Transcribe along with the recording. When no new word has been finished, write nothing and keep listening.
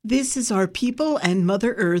This is Our People and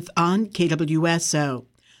Mother Earth on KWSO.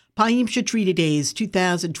 Pi-Ume-Sha Treaty Days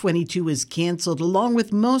 2022 is canceled along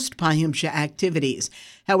with most Pi-Ume-Sha activities.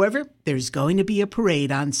 However, there's going to be a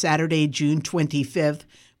parade on Saturday, June 25th,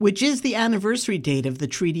 which is the anniversary date of the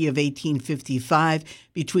Treaty of 1855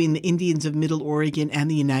 between the Indians of Middle Oregon and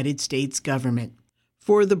the United States government.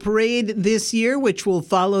 For the parade this year, which will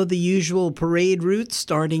follow the usual parade route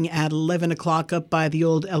starting at 11 o'clock up by the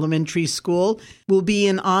old elementary school, will be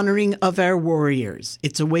in honoring of our warriors.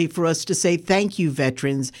 It's a way for us to say thank you,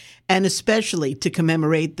 veterans, and especially to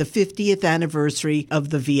commemorate the 50th anniversary of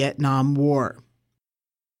the Vietnam War.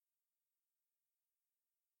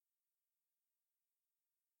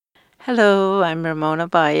 Hello, I'm Mona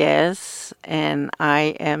Baez, and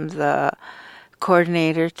I am the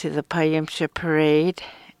coordinator to the Pi-Ume-Sha Parade,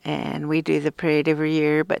 and we do the parade every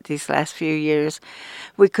year, but these last few years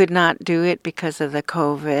we could not do it because of the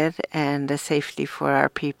COVID and the safety for our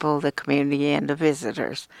people, the community, and the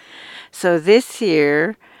visitors. So this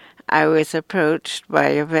year I was approached by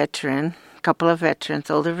a couple of veterans,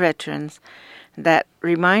 older veterans, that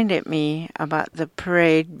reminded me about the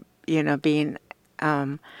parade, being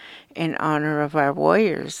in honor of our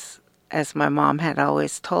warriors, as my mom had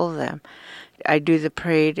always told them. I do the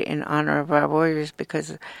parade in honor of our warriors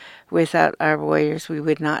because without our warriors, we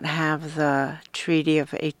would not have the Treaty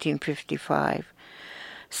of 1855.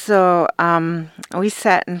 So I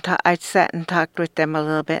sat and talked with them a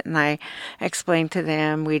little bit, and I explained to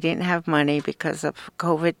them we didn't have money because of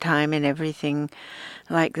COVID time and everything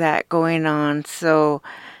like that going on. So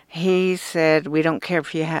he said, we don't care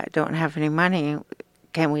if you don't have any money.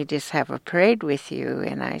 Can we just have a parade with you?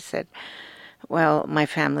 And I said, well, my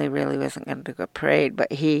family really wasn't going to do a parade,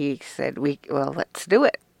 but he said, well, let's do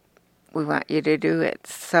it. We want you to do it.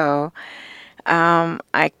 So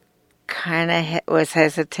I kind of was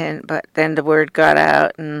hesitant, but then the word got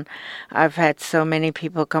out, and I've had so many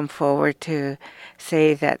people come forward to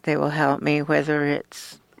say that they will help me, whether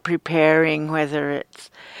it's preparing, whether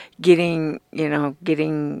it's getting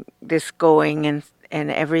this going and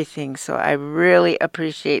everything. So I really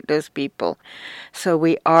appreciate those people. So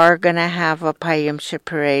we are going to have a Pi-Ume-Sha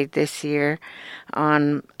Parade this year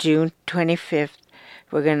on June 25th.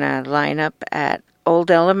 We're going to line up at Old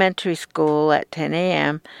Elementary School at 10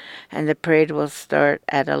 a.m. and the parade will start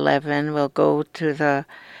at 11. We'll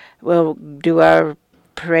do our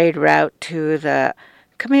parade route to the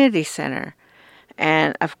community center.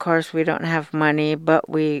 And of course we don't have money, but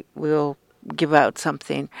we will give out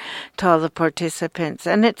something to all the participants.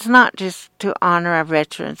 And it's not just to honor our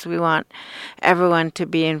veterans. We want everyone to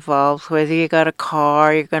be involved, whether you got a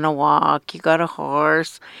car, you're going to walk, you got a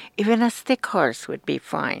horse, even a stick horse would be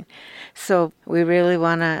fine. So we really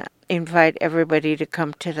want to invite everybody to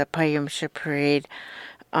come to the Pi-Ume-Sha Parade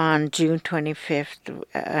on June 25th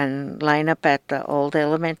and line up at the old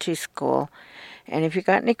elementary school. And if you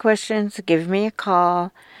got any questions, give me a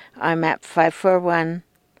call. I'm at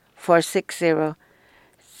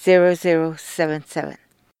 541-460-0077.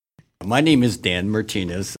 My name is Dan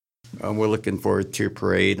Martinez. We're looking forward to a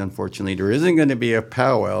parade. Unfortunately, there isn't going to be a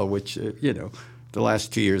powwow, which, the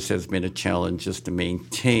last 2 years has been a challenge just to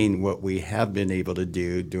maintain what we have been able to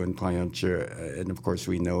do doing Pi-Ume-Sha. And, of course,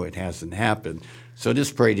 we know it hasn't happened. So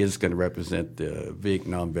this parade is going to represent the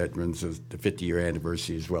Vietnam veterans, as the 50-year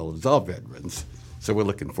anniversary, as well as all veterans. So we're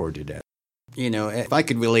looking forward to that. If I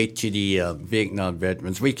could relate to the Vietnam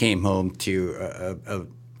veterans, we came home to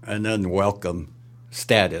an unwelcome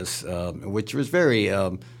status, which was very,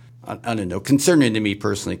 concerning to me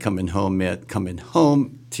personally. Coming home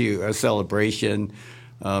to a celebration,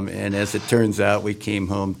 and as it turns out, we came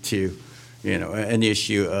home to, an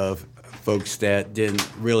issue of folks that didn't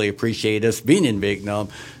really appreciate us being in Vietnam.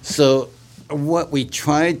 So what we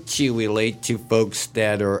tried to relate to folks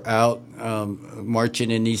that are out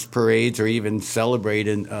marching in these parades or even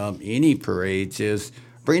celebrating any parades is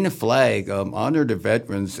bring a flag, honor the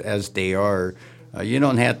veterans as they are. You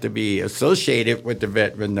don't have to be associated with the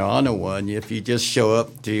veteran to honor one. If you just show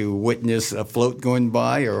up to witness a float going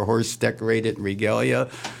by or a horse decorated in regalia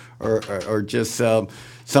or just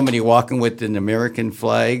somebody walking with an American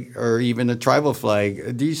flag or even a tribal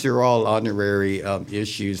flag. These are all honorary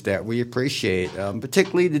issues that we appreciate,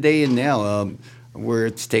 particularly today and now, where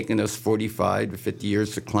it's taken us 45 to 50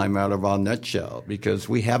 years to climb out of our nutshell because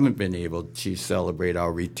we haven't been able to celebrate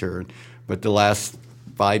our return. But the last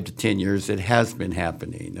 5 to 10 years, it has been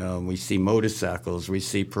happening. We see motorcycles, we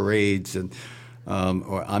see parades, and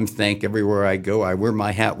I'm thanked everywhere I go. I wear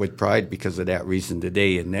my hat with pride because of that reason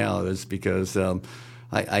today and now is because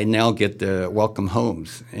I now get the welcome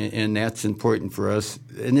homes, and that's important for us.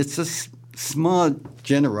 And it's a small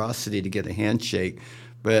generosity to get a handshake,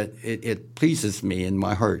 but it pleases me in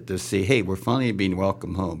my heart to see, hey, we're finally being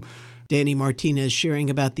welcomed home. Danny Martinez sharing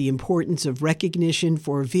about the importance of recognition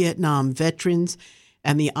for Vietnam veterans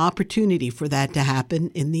and the opportunity for that to happen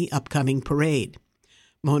in the upcoming parade.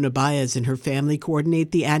 Mona Baez and her family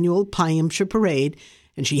coordinate the annual Pi-Ume-Sha Parade,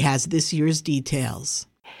 and she has this year's details.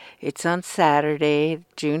 It's on Saturday,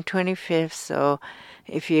 June 25th, so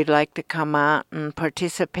if you'd like to come out and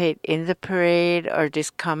participate in the parade or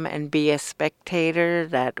just come and be a spectator,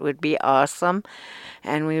 that would be awesome.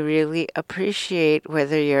 And we really appreciate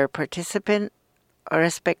whether you're a participant or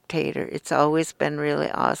a spectator. It's always been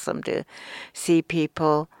really awesome to see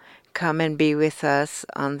people come and be with us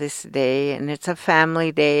on this day, and it's a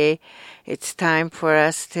family day. It's time for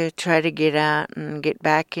us to try to get out and get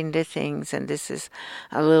back into things, and this is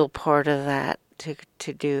a little part of that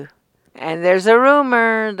to do. And there's a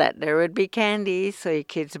rumor that there would be candy, so you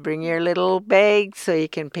kids bring your little bags so you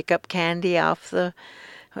can pick up candy off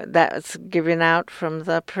that's given out from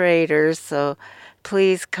the paraders. So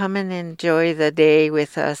please come and enjoy the day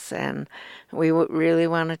with us, and we really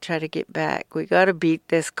want to try to get back. We got to beat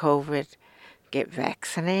this COVID. Get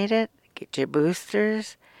vaccinated, get your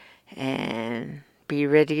boosters, and be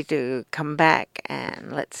ready to come back,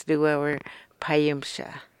 and let's do our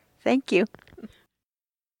Pi-Ume-Sha. Thank you.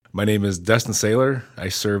 My name is Dustin Seyler. I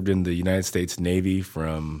served in the United States Navy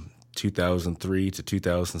from 2003 to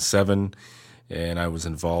 2007, and I was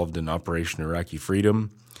involved in Operation Iraqi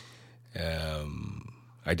Freedom.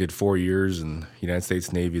 I did 4 years in the United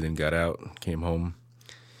States Navy, then got out, came home.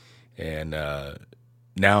 And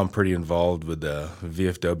now I'm pretty involved with the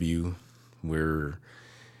VFW, where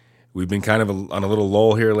we've been kind of on a little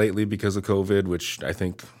lull here lately because of COVID, which I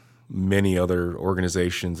think many other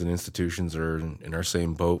organizations and institutions are in our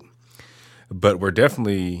same boat. But we're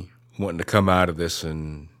definitely wanting to come out of this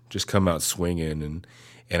and just come out swinging.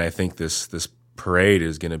 And I think this parade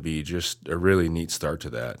is going to be just a really neat start to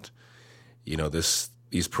that. You know, these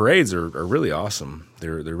parades are really awesome.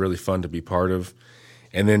 They're really fun to be part of.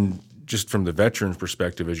 And then just from the veterans'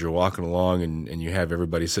 perspective, as you're walking along and you have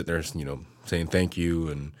everybody sitting there, you know, saying thank you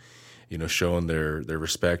and, you know, showing their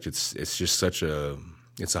respect, it's just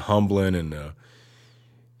it's a humbling, and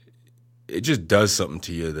it just does something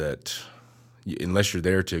to you that unless you're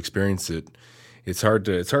there to experience it, it's hard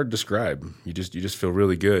to describe. You just feel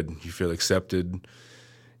really good. You feel accepted,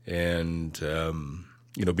 and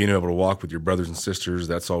you know, being able to walk with your brothers and sisters,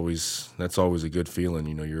 that's always a good feeling.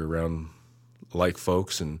 You know, you're around like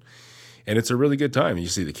folks, and it's a really good time. You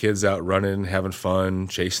see the kids out running, having fun,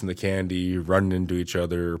 chasing the candy, running into each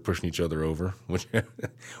other, pushing each other over,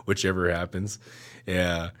 whichever happens.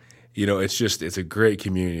 Yeah, you know, it's a great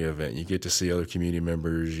community event. You get to see other community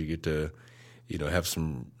members. You get to, you know, have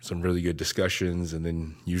some really good discussions, and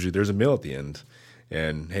then usually there's a meal at the end.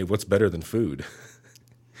 And hey, what's better than food?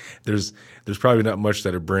 There's probably not much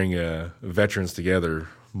that'll bring veterans together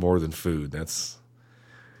more than food. That's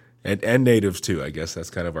and natives too. I guess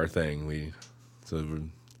that's kind of our thing. It's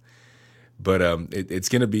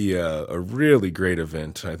going to be a really great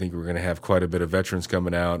event. I think we're going to have quite a bit of veterans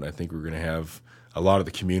coming out, and I think we're going to have a lot of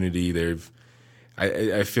the community.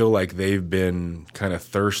 I feel like they've been kind of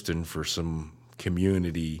thirsting for some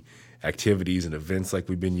community activities and events like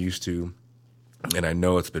we've been used to. And I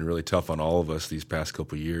know it's been really tough on all of us these past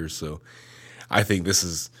couple of years. So I think this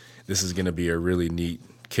is going to be a really neat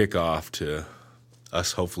kickoff to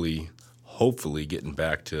us hopefully getting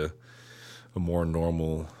back to a more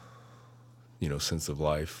normal, you know, sense of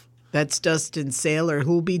life. That's Dustin Seyler,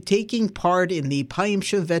 who will be taking part in the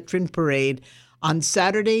Pi-Ume-Sha Veteran Parade on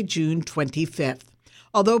Saturday, June 25th.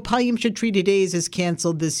 Although Pi-Ume-Sha Treaty Days is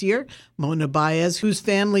canceled this year, Mona Baez, whose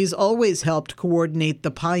family's always helped coordinate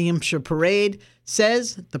the Pi-Ume-Sha Parade,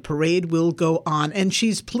 says the parade will go on, and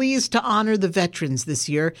she's pleased to honor the veterans this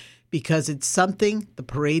year because it's something the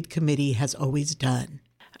parade committee has always done.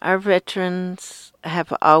 Our veterans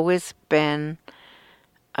have always been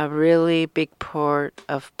a really big part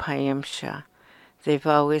of Pi-Ume-Sha. They've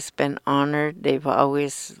always been honored. They've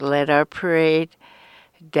always led our parade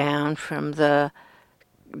down from the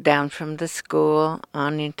school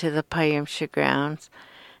on into the Pi-Ume-Sha grounds,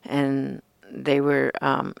 and they were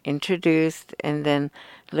introduced, and then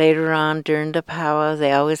later on during the powwow,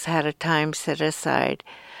 they always had a time set aside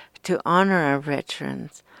to honor our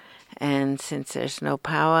veterans. And since there's no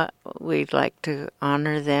powwow, we'd like to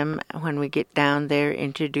honor them when we get down there,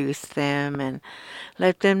 introduce them, and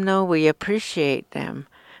let them know we appreciate them.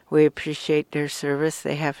 We appreciate their service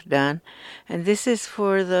they have done. And this is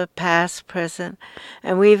for the past, present,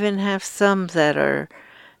 and we even have some that are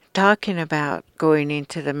talking about going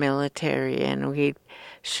into the military, and we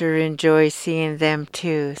sure enjoy seeing them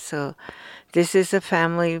too. So this is a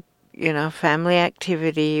family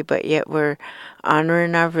activity, but yet we're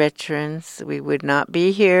honoring our veterans. We would not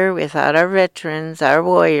be here without our veterans, our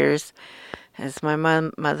warriors. As my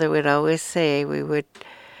mother would always say, we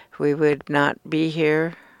would not be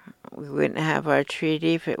here. We wouldn't have our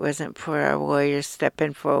treaty if it wasn't for our warriors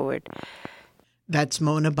stepping forward. That's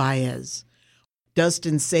Mona Baez.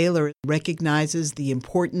 Dustin Seyler recognizes the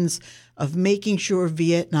importance of making sure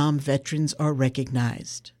Vietnam veterans are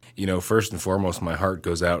recognized. First and foremost, my heart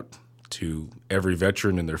goes out to every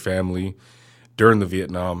veteran and their family during the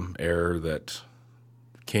Vietnam era that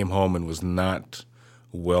came home and was not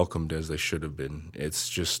welcomed as they should have been. It's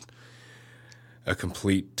just a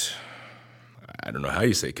complete, I don't know how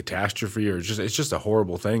you say, catastrophe, or it's just a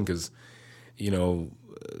horrible thing because,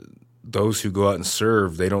 those who go out and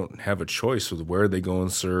serve, they don't have a choice with where they go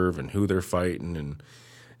and serve and who they're fighting. And,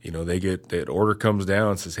 they get that order comes down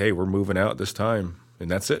and says, hey, we're moving out this time. And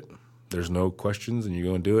that's it. There's no questions, and you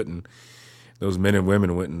go and do it. And those men and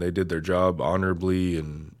women went and they did their job honorably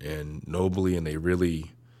and nobly, and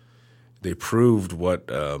they proved what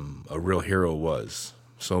a real hero was,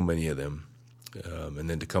 so many of them. And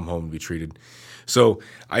then to come home and be treated. So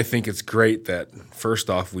I think it's great that, first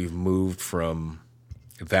off, we've moved from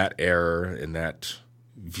that era and that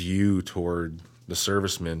view toward the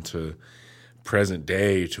servicemen to present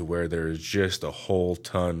day, to where there's just a whole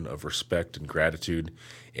ton of respect and gratitude,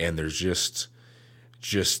 and there's just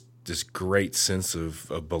this great sense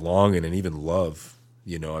of belonging and even love.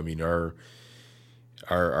 The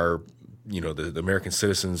American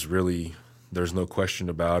citizens really, there's no question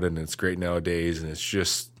about it, and it's great nowadays, and it's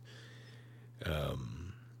just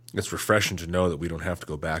it's refreshing to know that we don't have to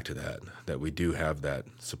go back to that we do have that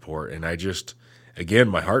support. And again,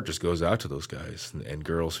 my heart just goes out to those guys and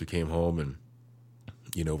girls who came home and,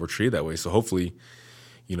 were treated that way. So hopefully,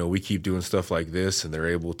 we keep doing stuff like this and they're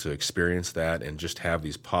able to experience that and just have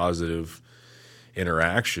these positive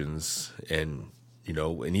interactions and,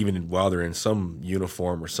 and even while they're in some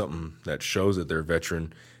uniform or something that shows that they're a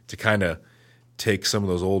veteran, to kind of take some of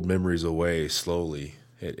those old memories away slowly.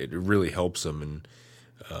 It really helps them. And,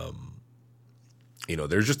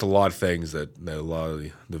 there's just a lot of things that a lot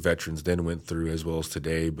of the veterans then went through, as well as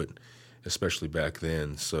today, but especially back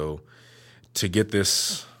then. So to get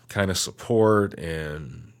this kind of support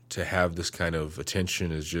and to have this kind of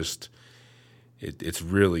attention is just, it's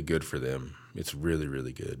really good for them. It's really,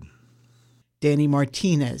 really good. Danny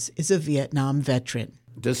Martinez is a Vietnam veteran.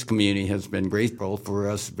 This community has been grateful for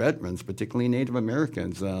us veterans, particularly Native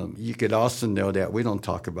Americans. You could also know that we don't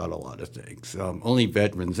talk about a lot of things, only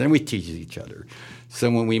veterans, and we teach each other.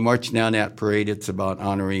 So when we march down that parade, it's about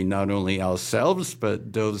honoring not only ourselves,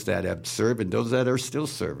 but those that have served and those that are still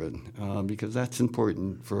serving, because that's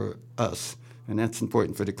important for us, and that's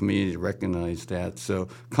important for the community to recognize that. So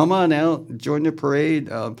come on out, join the parade.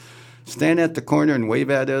 Stand at the corner and wave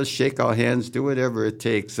at us, shake our hands, do whatever it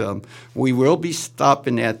takes. We will be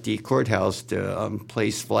stopping at the courthouse to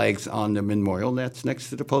place flags on the memorial that's next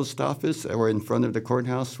to the post office or in front of the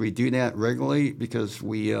courthouse. We do that regularly because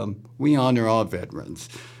we honor all veterans.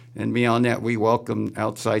 And beyond that, we welcome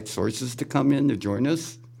outside sources to come in to join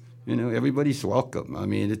us. Everybody's welcome. I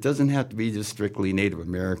mean, it doesn't have to be just strictly Native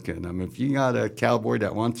American. If you got a cowboy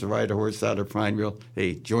that wants to ride a horse out of Pineville,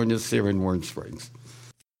 hey, join us here in Warm Springs.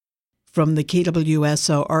 From the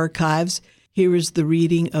KWSO archives, here is the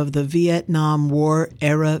reading of the Vietnam War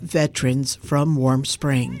era veterans from Warm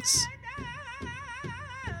Springs.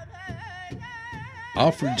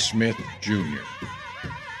 Alfred Smith, Jr.,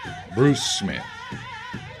 Bruce Smith,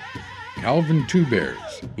 Calvin Two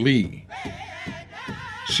Bears, Lee,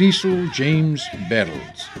 Cecil James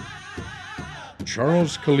Bettles,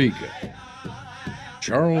 Charles Kalika,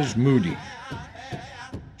 Charles Moody,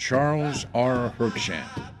 Charles R. Herkshan,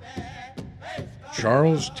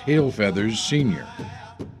 Charles Tailfeathers Sr.,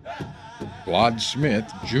 Claude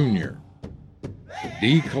Smith Jr.,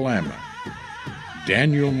 D. Kalama,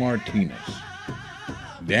 Daniel Martinez,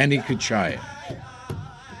 Danny Kachaya,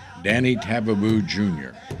 Danny Tababoo Jr.,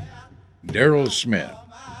 Darrell Smith,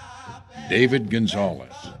 David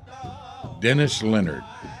Gonzalez, Dennis Leonard,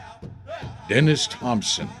 Dennis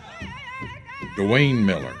Thompson, Dwayne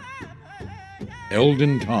Miller,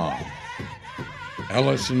 Eldon Tom,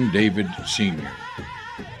 Ellison David Sr.,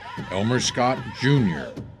 Elmer Scott Jr.,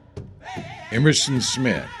 Emerson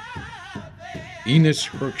Smith, Enos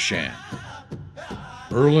Herkshan,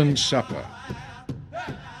 Erland Suppa,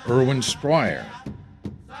 Erwin Squire,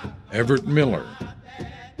 Everett Miller,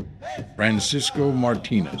 Francisco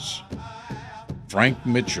Martinez, Frank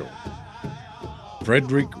Mitchell,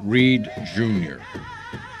 Frederick Reed Jr.,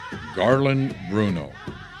 Garland Bruno,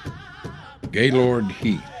 Gaylord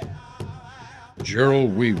Heath,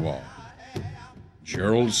 Gerald Weewaw,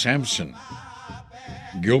 Gerald Sampson,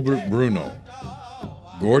 Gilbert Bruno,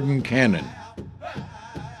 Gordon Cannon,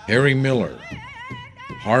 Harry Miller,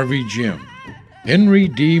 Harvey Jim, Henry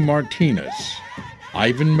D. Martinez,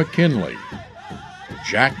 Ivan McKinley,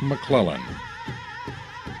 Jack McClellan,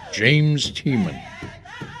 James Tiemann,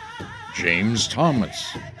 James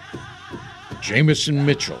Thomas, Jameson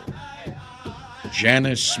Mitchell,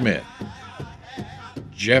 Janice Smith,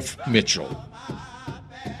 Jeff Mitchell,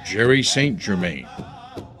 Jerry St. Germain,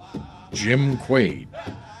 Jim Quaid,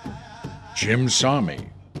 Jim Sami,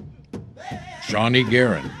 Johnny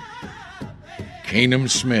Guerin, Canham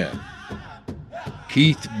Smith,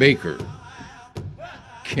 Keith Baker,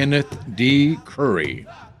 Kenneth D. Curry,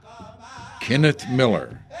 Kenneth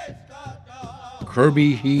Miller,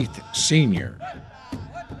 Kirby Heath Sr.,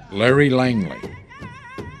 Larry Langley,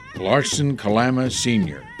 Larson Kalama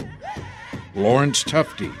Sr., Lawrence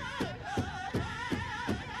Tufte,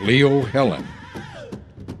 Leo Helen,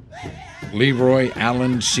 Leroy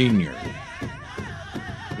Allen Sr.,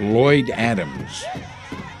 Lloyd Adams,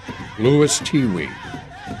 Louis Tiwi,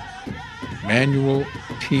 Manuel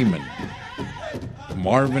Tiemann,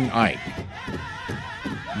 Marvin Ike,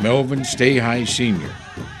 Melvin Stayhigh Sr.,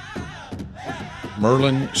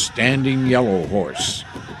 Merlin Standing Yellow Horse,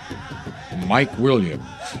 Mike Williams,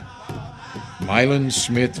 Mylan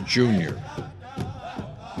Smith Jr.,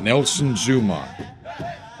 Nelson Zumont,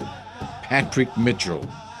 Patrick Mitchell,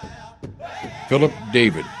 Philip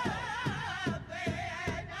David,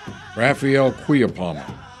 Raphael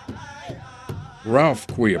Queapama, Ralph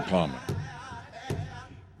Queapama,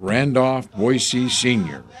 Randolph Boise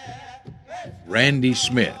Sr., Randy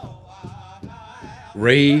Smith,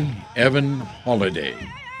 Ray Evan Holiday,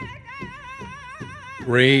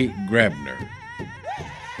 Ray Grabner,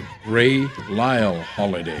 Ray Lyle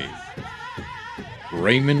Holiday,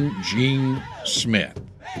 Raymond Gene Smith,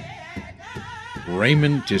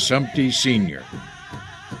 Raymond Tissumpty Sr.,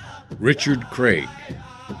 Richard Craig,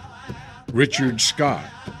 Richard Scott,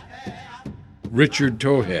 Richard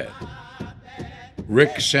Towhead,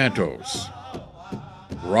 Rick Santos,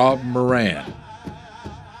 Rob Moran,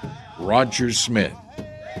 Roger Smith,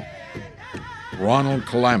 Ronald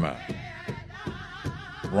Kalama,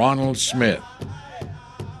 Ronald Smith,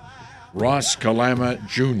 Ross Kalama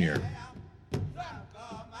Jr.,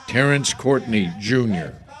 Terrence Courtney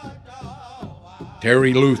Jr.,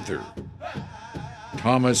 Terry Luther,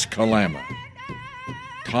 Thomas Kalama,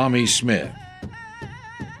 Tommy Smith,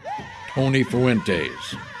 Tony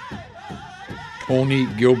Fuentes, Tony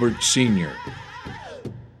Gilbert Sr.,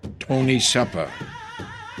 Tony Seppa,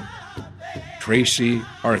 Tracy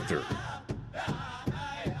Arthur,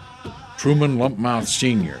 Truman Lumpmouth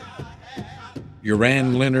Sr.,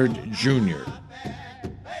 Uran Leonard Jr.,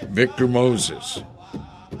 Victor Moses,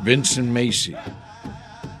 Vincent Macy,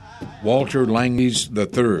 Walter Langes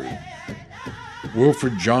III,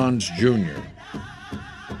 Wilfred Johns Jr.,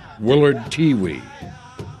 Willard Tiwi,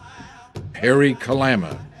 Harry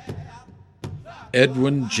Kalama,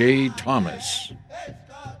 Edwin J. Thomas,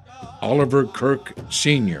 Oliver Kirk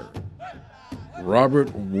Sr.,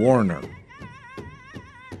 Robert Warner.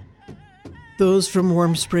 Those from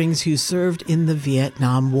Warm Springs who served in the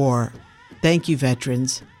Vietnam War. Thank you,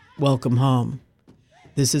 veterans. Welcome home.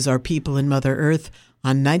 This is Our People in Mother Earth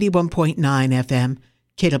on 91.9 FM,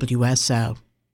 KWSO.